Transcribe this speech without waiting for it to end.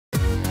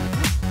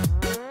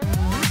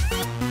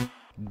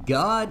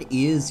God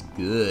is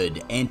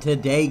good, and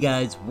today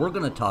guys we're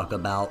going to talk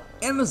about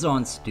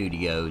Amazon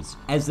Studios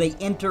as they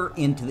enter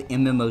into the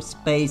MMO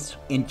space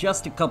in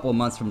just a couple of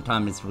months from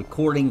time it's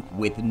recording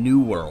with New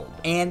World.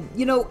 And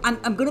you know,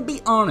 I'm going to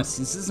be honest,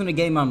 this isn't a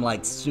game I'm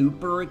like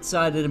super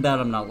excited about,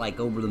 I'm not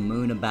like over the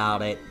moon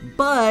about it,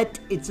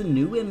 but it's a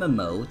new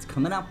MMO, it's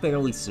coming out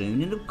fairly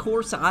soon, and of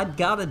course I've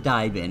got to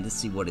dive in to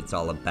see what it's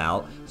all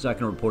about so I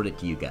can report it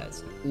to you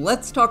guys.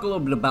 Let's talk a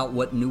little bit about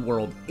what New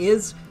World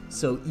is,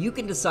 so you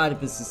can decide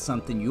if this is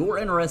something you're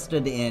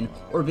interested in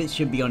or if it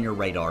should be on your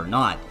radar or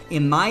not.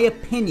 In my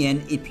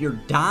opinion, if you're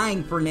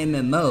dying for an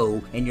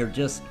MMO and you're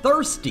just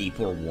thirsty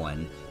for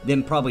one,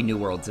 then probably New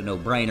World's a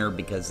no-brainer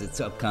because it's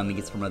upcoming,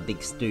 it's from a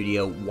big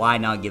studio. Why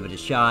not give it a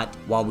shot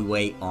while we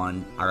wait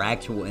on our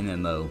actual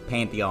MMO,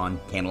 Pantheon,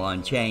 Camelot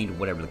Unchained,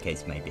 whatever the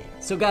case may be.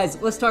 So guys,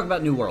 let's talk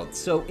about New World.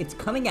 So it's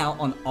coming out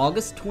on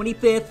August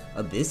 25th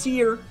of this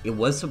year. It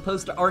was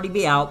supposed to already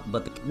be out,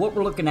 but what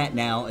we're looking at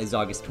now is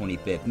August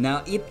 25th.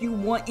 Now, if you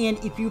want in,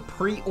 if you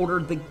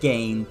pre-ordered the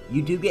game,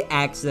 you do get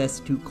access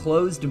to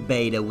closed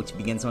beta, which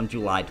begins on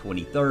July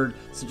 23rd.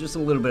 So just a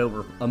little bit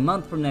over a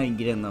month from now, you can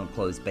get in the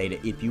closed beta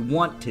if you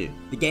want to.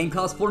 The game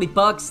costs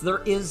 $40.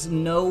 There is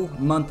no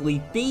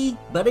monthly fee,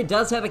 but it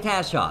does have a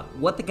cash shop.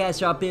 What the cash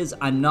shop is,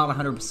 I'm not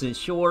 100%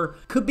 sure.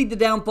 Could be the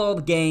downfall of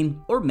the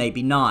game, or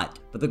maybe not.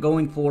 But they're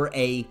going for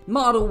a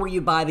model where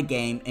you buy the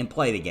game and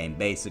play the game,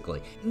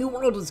 basically. New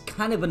World is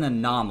kind of an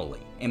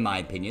anomaly, in my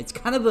opinion. It's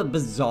kind of a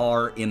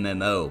bizarre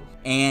MMO,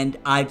 and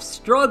I've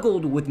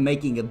struggled with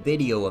making a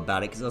video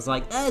about it, because I was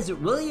like, is it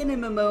really an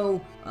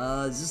MMO?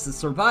 Is this a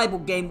survival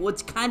game? Well,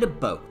 it's kind of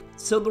both.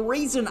 So the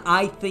reason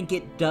I think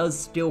it does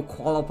still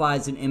qualify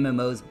as an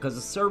MMO is because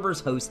the servers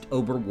host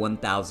over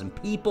 1,000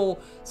 people.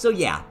 So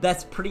yeah,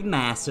 that's pretty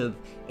massive,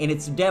 and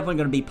it's definitely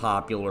going to be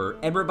popular.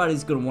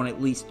 Everybody's going to want to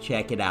at least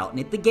check it out, and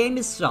if the game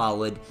is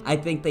solid, I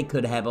think they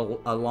could have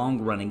a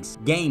long-running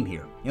game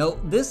here. You know,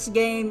 this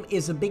game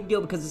is a big deal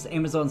because it's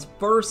Amazon's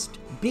first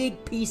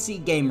big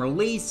PC game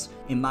release.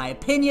 In my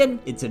opinion,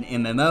 it's an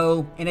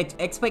MMO, and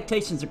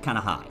expectations are kind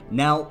of high.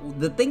 Now,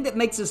 the thing that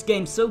makes this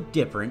game so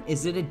different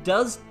is that it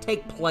does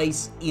take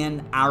place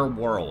in our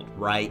world,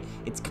 right?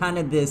 It's kind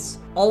of this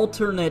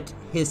alternate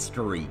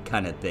history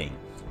kind of thing.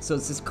 So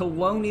it's this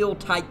colonial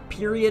type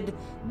period,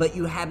 but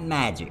you have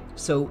magic.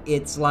 So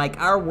it's like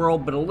our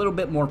world, but a little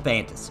bit more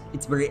fantasy.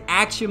 It's very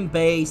action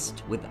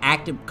based with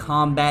active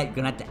combat. You're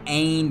gonna have to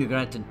aim, you're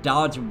gonna have to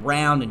dodge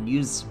around and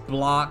use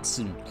blocks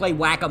and play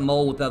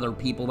whack-a-mole with other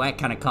people, that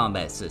kind of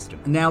combat system.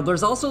 Now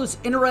there's also this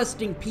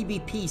interesting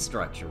PvP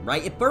structure,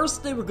 right? At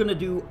first they were gonna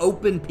do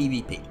open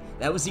PvP.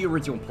 That was the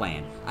original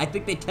plan. I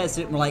think they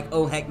tested it and were like,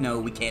 oh heck no,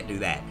 we can't do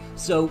that.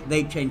 So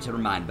they changed their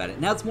mind about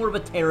it. Now it's more of a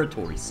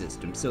territory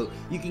system. So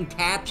you can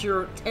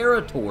capture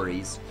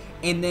territories,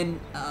 and then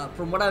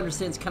from what I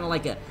understand, it's kind of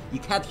like you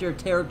capture a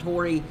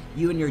territory,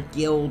 you and your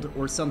guild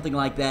or something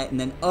like that, and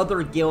then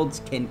other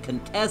guilds can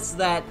contest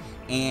that,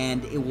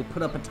 and it will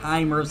put up a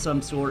timer of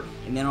some sort,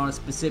 and then on a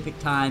specific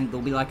time,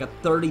 there'll be like a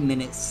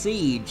 30-minute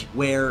siege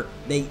where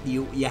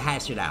you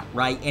hash it out,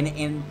 right?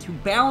 And to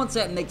balance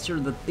that and make sure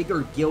the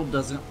bigger guild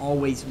doesn't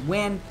always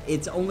win,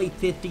 it's only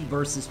 50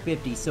 versus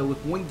 50, so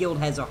if one guild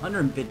has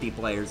 150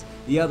 players,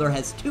 the other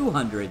has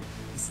 200,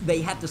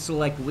 they have to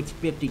select which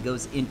 50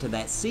 goes into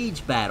that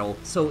siege battle,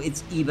 so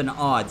it's even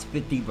odds,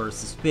 50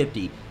 versus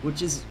 50,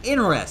 which is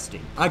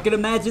interesting. I can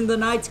imagine the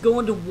knights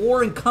going to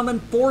war and coming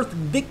forth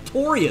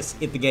victorious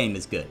if the game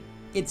is good.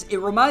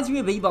 It reminds me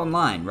of EVE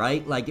Online,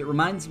 right? Like, it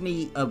reminds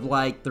me of,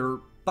 like,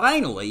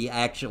 finally,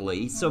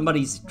 actually,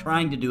 somebody's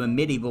trying to do a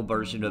medieval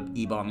version of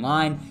EVE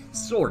Online,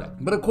 sorta.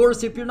 But of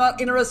course, if you're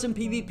not interested in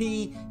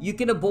PvP, you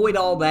can avoid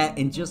all that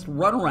and just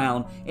run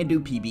around and do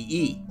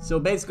PvE. So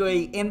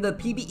basically, in the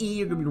PvE,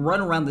 you're gonna be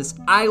running around this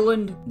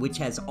island, which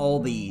has all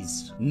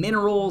these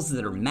minerals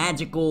that are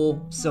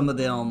magical. Some of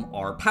them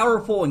are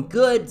powerful and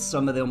good,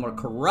 some of them are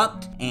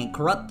corrupt and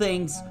corrupt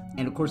things.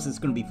 And of course, it's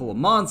going to be full of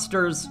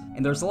monsters,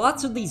 and there's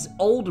lots of these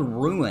old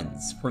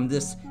ruins from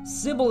this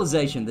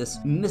civilization, this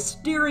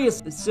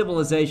mysterious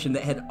civilization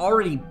that had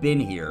already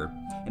been here,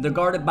 and they're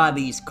guarded by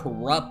these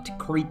corrupt,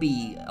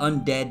 creepy,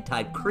 undead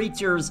type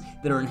creatures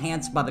that are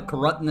enhanced by the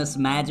corruptness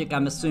magic,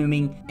 I'm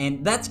assuming,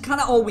 and that's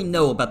kind of all we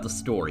know about the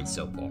story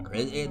so far.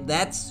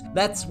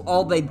 That's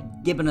all they've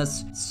given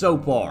us so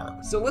far.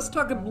 So let's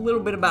talk a little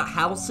bit about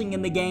housing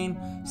in the game.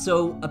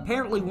 So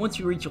apparently once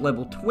you reach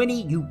level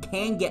 20, you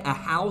can get a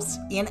house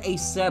in a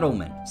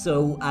settlement.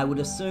 So I would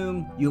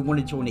assume you want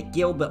to join a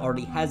guild that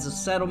already has a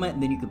settlement,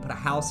 and then you can put a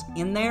house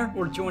in there,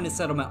 or join a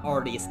settlement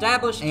already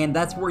established, and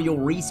that's where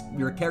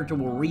your character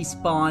will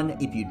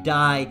respawn if you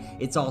die.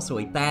 It's also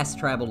a fast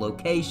travel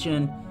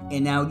location,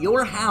 and now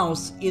your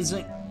house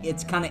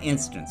it's kind of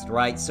instanced,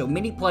 right? So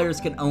many players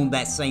can own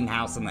that same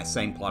house on that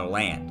same plot of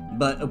land.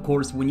 But of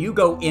course, when you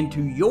go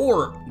into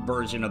your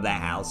version of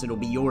that house, it'll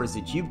be yours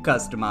that you've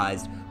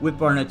customized with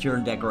furniture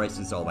and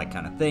decorations, all that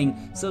kind of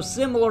thing. So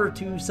similar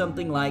to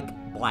something like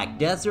Black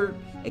Desert,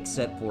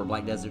 except for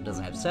Black Desert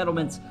doesn't have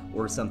settlements,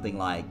 or something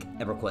like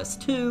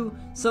EverQuest 2,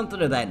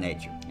 something of that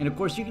nature. And of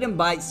course, you can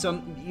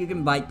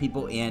invite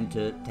people in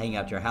to hang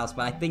out at your house,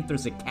 but I think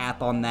there's a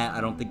cap on that.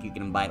 I don't think you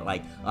can invite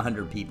like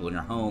 100 people in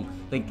your home.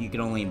 I think you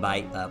can only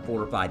invite 4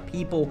 or 5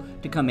 people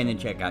to come in and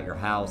check out your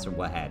house or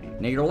what have you.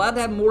 Now, you're allowed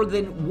to have more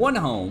than one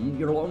home.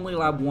 You're only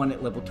allowed one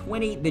at level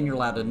 20, then you're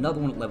allowed another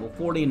one at level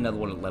 40, another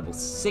one at level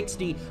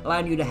 60,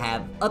 allowing you to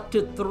have up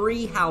to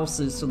 3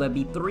 houses, so that'd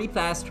be 3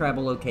 fast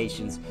travel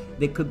locations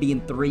that could be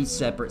in 3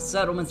 separate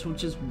settlements,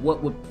 which is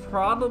what would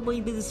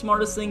probably be the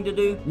smartest thing to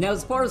do. Now,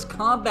 as far as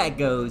combat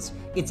goes,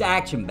 it's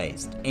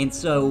action-based, and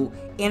so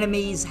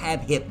enemies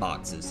have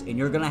hitboxes, and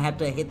you're gonna have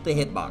to hit the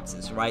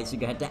hitboxes, right? So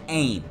you're gonna have to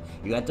aim,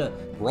 you have to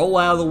roll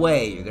out of the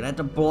way, you're gonna have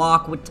to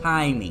block with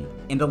timing.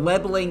 And the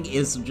leveling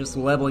is just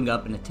leveling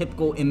up in a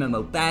typical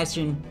MMO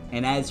fashion,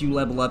 and as you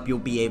level up, you'll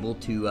be able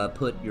to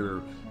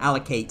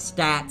allocate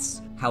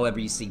stats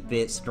however you see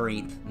fit,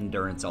 strength,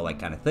 endurance, all that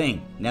kind of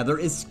thing. Now, there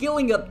is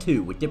skilling up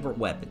too with different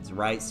weapons,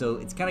 right? So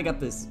it's kind of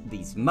got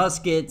these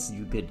muskets.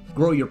 You could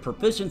grow your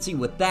proficiency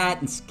with that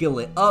and skill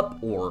it up,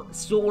 or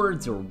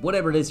swords, or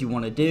whatever it is you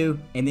want to do.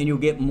 And then you'll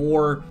get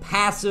more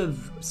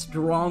passive,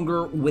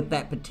 stronger with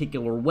that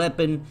particular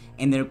weapon.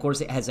 And then, of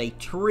course, it has a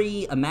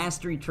tree, a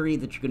mastery tree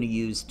that you're going to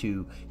use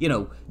to,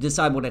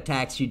 decide what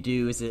attacks you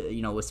do. Is it,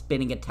 a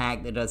spinning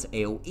attack that does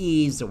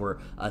AoEs, or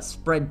a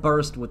spread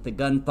burst with the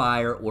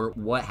gunfire, or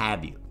what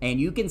have you. And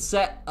you can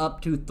set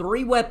up to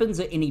 3 weapons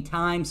at any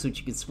time, so that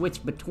you can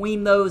switch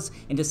between those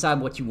and decide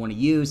what you want to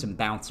use and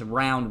bounce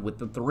around with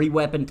the 3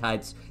 weapon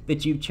types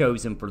that you've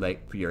chosen for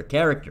your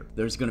character.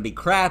 There's going to be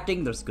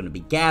crafting, there's going to be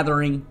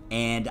gathering,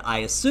 and I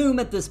assume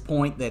at this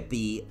point that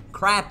the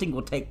crafting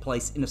will take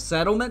place in a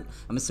settlement.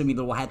 I'm assuming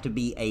there will have to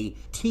be a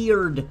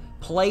tiered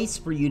place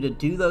for you to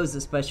do those,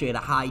 especially at a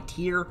high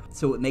tier,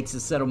 so it makes the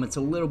settlements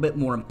a little bit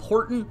more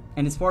important.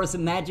 And as far as the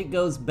magic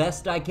goes,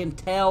 best I can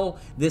tell,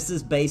 this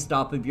is based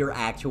off of your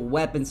actual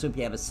weapon. So if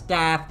you have a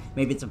staff,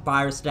 maybe it's a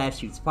fire staff,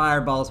 shoots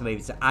fireballs, maybe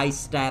it's an ice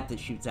staff that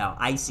shoots out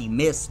icy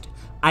mist.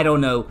 I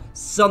don't know,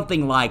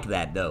 something like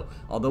that though.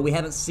 Although we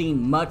haven't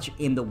seen much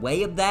in the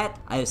way of that,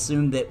 I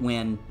assume that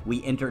when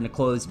we enter into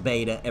closed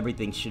beta,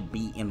 everything should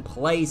be in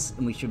place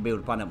and we should be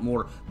able to find out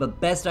more.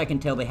 But best I can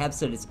tell, they have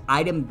said it's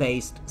item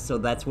based, so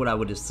that's what I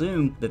would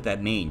assume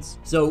that means.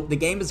 So the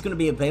game is going to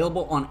be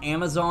available on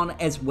Amazon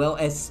as well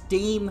as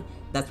Steam.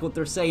 That's what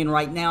they're saying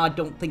right now. I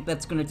don't think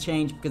that's going to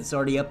change because it's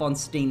already up on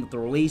Steam with the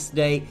release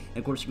date. And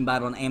of course, you can buy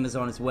it on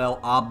Amazon as well,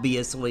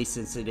 obviously,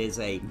 since it is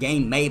a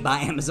game made by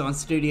Amazon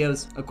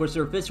Studios. Of course,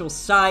 their official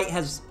site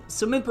has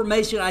some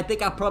information. I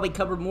think I've probably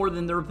covered more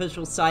than their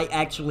official site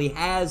actually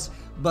has,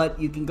 but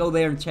you can go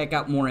there and check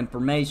out more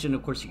information.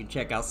 Of course, you can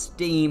check out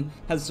Steam,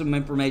 has some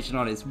information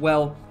on it as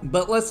well.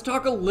 But let's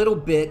talk a little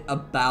bit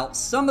about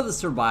some of the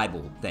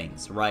survival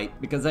things, right?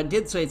 Because I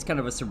did say it's kind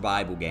of a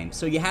survival game.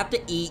 So you have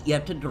to eat, you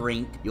have to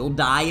drink, you'll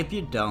die if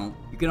you don't.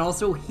 You can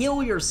also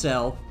heal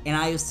yourself, and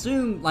I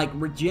assume, like,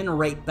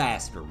 regenerate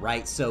faster,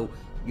 right? So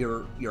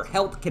your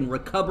health can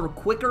recover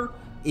quicker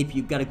if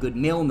you've got a good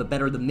meal, and the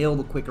better the meal,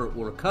 the quicker it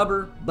will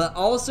recover. But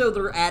also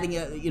they're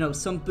adding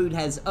some food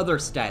has other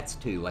stats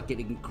too, like it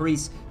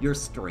increase your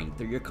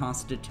strength or your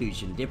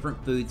constitution.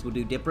 Different foods will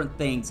do different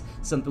things,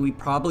 something we've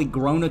probably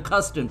grown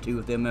accustomed to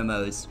with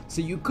MMOs.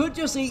 So you could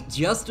just eat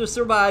just to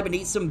survive and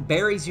eat some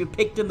berries you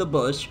picked in the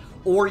bush,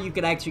 or you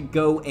could actually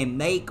go and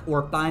make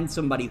or find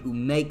somebody who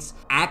makes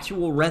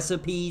actual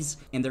recipes,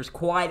 and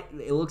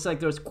it looks like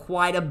there's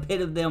quite a bit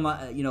of them.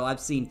 I've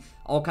seen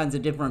all kinds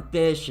of different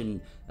fish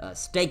and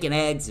steak and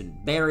eggs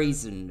and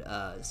berries and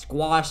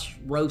squash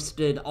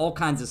roasted, all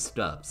kinds of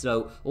stuff.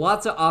 So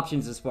lots of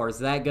options as far as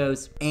that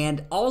goes.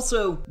 And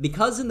also,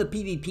 because in the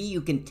PvP you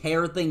can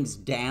tear things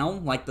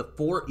down, like the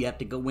fort, you have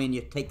to go in,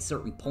 you take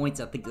certain points.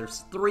 I think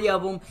there's 3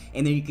 of them,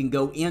 and then you can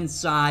go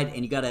inside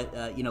and you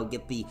gotta,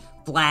 get the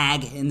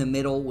flag in the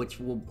middle, which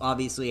will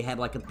obviously have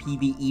like a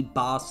PvE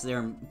boss there,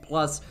 and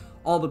plus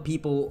all the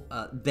people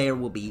there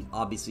will be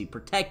obviously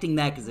protecting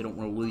that because they don't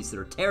want to lose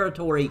their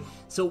territory.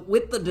 So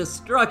with the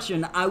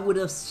destruction, I would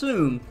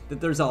assume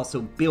that there's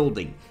also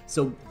building.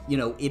 So,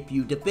 if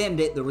you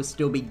defend it, there will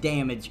still be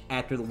damage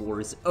after the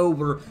war is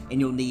over, and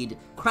you'll need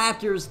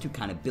crafters to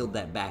kind of build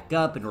that back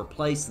up and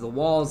replace the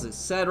walls,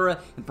 etc.,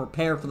 and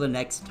prepare for the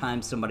next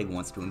time somebody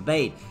wants to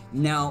invade.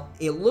 Now,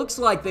 it looks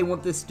like they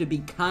want this to be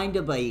kind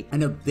of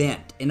an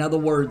event. In other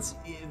words,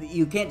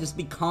 you can't just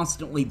be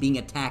constantly being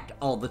attacked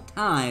all the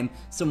time.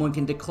 Someone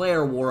can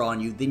declare war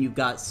on you, then you've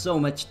got so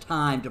much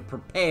time to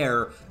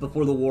prepare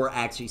before the war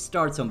actually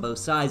starts on both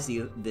sides.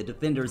 The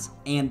defenders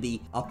and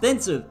the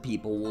offensive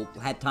people will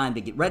have time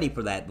to get ready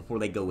for that before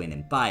they go in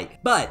and fight.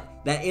 But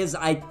that is,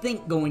 I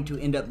think, going to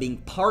end up being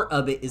part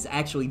of it, is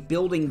actually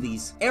building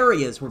these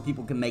areas where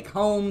people can make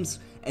homes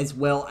as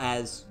well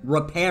as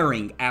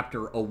repairing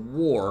after a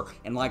war.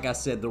 And like I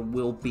said, there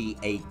will be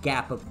a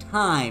gap of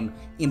time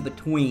in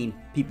between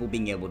people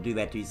being able to do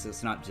that too, so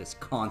it's not just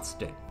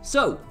constant.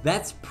 So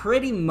that's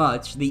pretty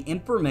much the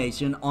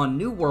information on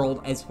New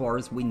World as far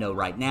as we know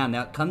right now.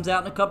 Now, it comes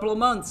out in a couple of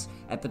months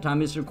at the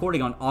time of this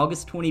recording on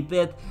August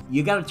 25th.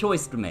 You got a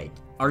choice to make.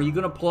 Are you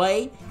going to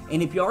play?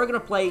 And if you are going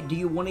to play, do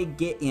you want to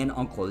get in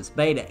on closed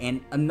beta?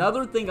 And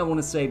another thing I want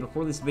to say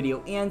before this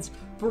video ends,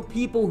 for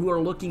people who are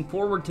looking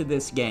forward to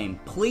this game,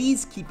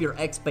 please keep your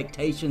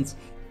expectations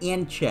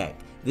in check.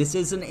 This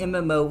is an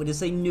MMO, it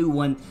is a new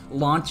one.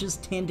 Launches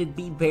tend to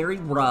be very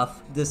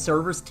rough. The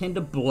servers tend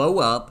to blow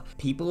up.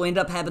 People end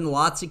up having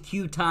lots of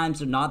queue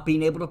times or not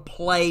being able to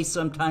play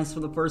sometimes for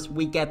the first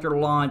week after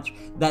launch.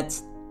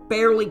 That's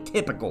fairly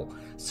typical.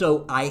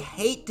 So I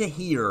hate to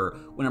hear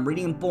when I'm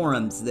reading in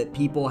forums that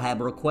people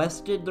have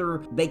requested their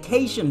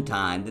vacation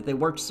time that they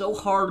worked so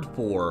hard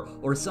for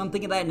or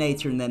something of that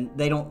nature, and then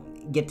they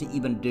don't get to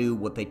even do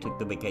what they took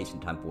the vacation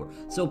time for.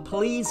 So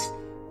please,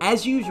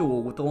 as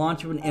usual with the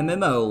launch of an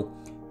MMO,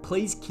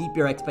 please keep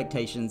your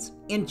expectations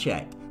in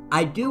check.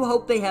 I do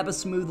hope they have a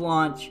smooth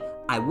launch.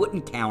 I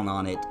wouldn't count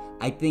on it.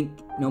 I think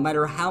no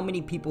matter how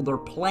many people they're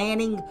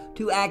planning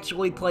to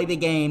actually play the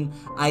game,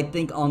 I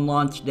think on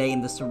launch day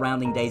and the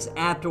surrounding days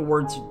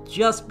afterwards,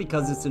 just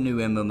because it's a new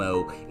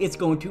MMO, it's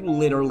going to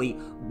literally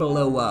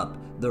blow up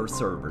their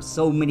servers.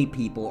 So many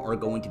people are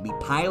going to be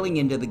piling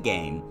into the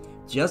game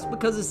just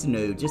because it's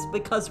new, just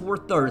because we're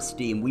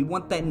thirsty and we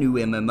want that new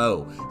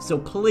MMO. So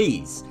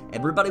please,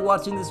 everybody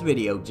watching this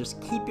video, just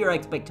keep your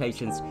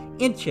expectations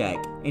in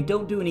check and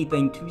don't do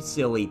anything too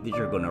silly that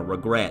you're going to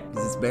regret,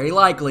 because it's very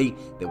likely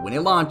that when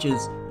it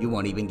launches, you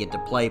won't even get to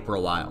play for a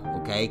while,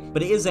 okay?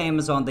 But it is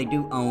Amazon. They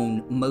do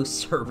own most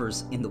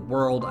servers in the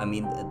world. I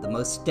mean, the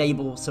most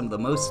stable, some of the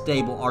most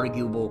stable,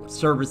 arguable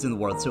servers in the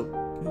world. So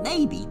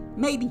maybe,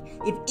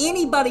 if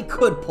anybody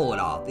could pull it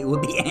off, it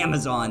would be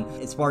Amazon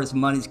as far as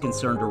money's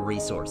concerned or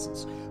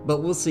resources.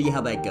 But we'll see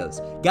how that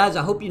goes. Guys,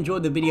 I hope you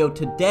enjoyed the video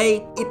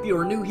today. If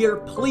you're new here,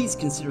 please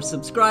consider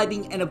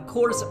subscribing. And of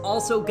course,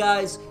 also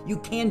guys, you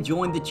can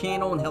join the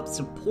channel and help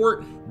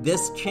support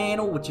this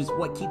channel, which is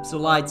what keeps the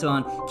lights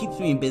on, keeps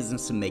me in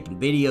business and making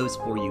videos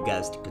for you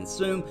guys to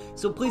consume.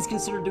 So please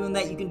consider doing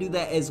that. You can do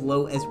that as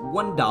low as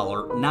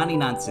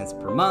 $1.99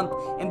 per month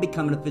and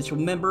become an official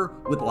member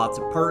with lots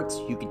of perks.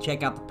 You can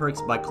check out the perks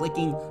by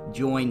clicking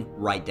join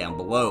right down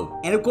below.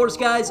 And of course,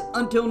 guys,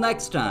 until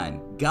next time,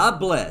 God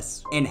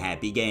bless and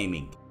happy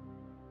gaming.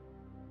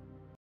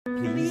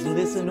 Please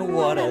listen to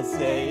what I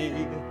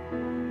say.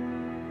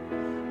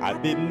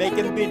 I've been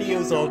making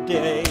videos all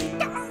day.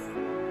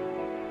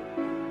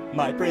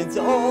 My friends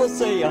all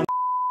say I'm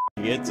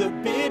it's a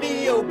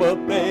video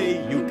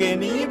buffet. You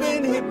can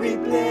even hit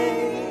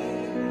replay.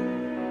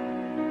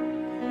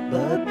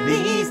 But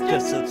please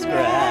just subscribe.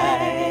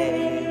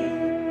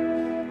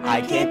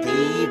 I can't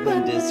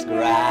even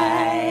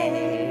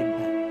describe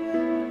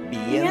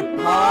being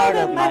part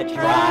of my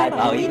tribe.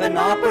 I'll even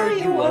offer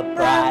you a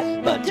prize.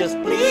 But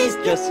just please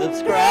just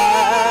subscribe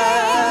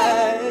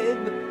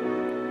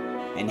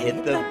and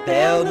hit the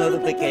bell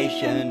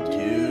notification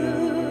too.